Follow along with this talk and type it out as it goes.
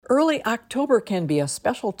Early October can be a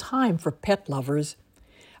special time for pet lovers.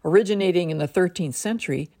 Originating in the 13th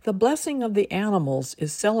century, the blessing of the animals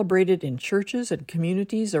is celebrated in churches and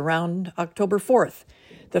communities around October 4th,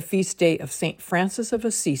 the feast day of St. Francis of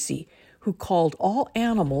Assisi, who called all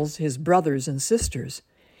animals his brothers and sisters.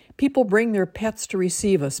 People bring their pets to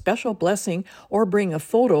receive a special blessing or bring a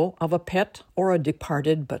photo of a pet or a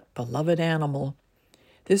departed but beloved animal.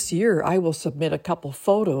 This year, I will submit a couple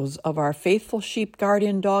photos of our faithful sheep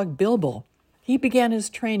guardian dog, Bilbo. He began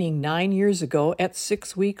his training 9 years ago at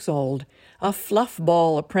 6 weeks old, a fluff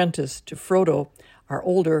ball apprentice to Frodo, our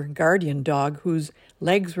older guardian dog whose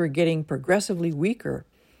legs were getting progressively weaker.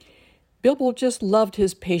 Bilbo just loved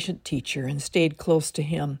his patient teacher and stayed close to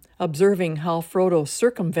him, observing how Frodo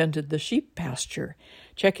circumvented the sheep pasture,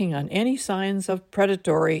 checking on any signs of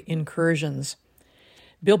predatory incursions.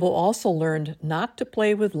 Bilbo also learned not to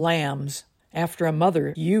play with lambs after a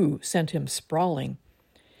mother ewe sent him sprawling.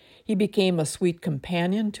 He became a sweet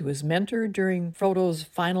companion to his mentor during Frodo's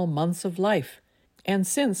final months of life, and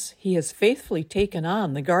since he has faithfully taken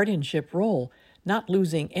on the guardianship role, not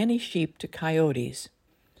losing any sheep to coyotes.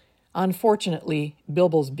 Unfortunately,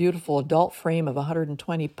 Bilbo's beautiful adult frame of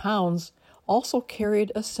 120 pounds also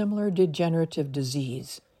carried a similar degenerative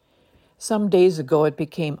disease. Some days ago it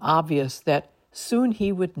became obvious that soon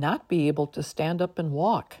he would not be able to stand up and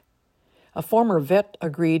walk. A former vet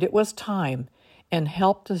agreed it was time and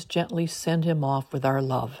helped us gently send him off with our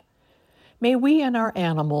love. May we and our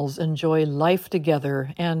animals enjoy life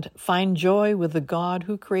together and find joy with the God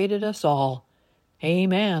who created us all.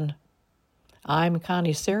 Amen. I'm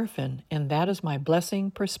Connie Seraphine, and that is my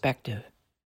blessing perspective.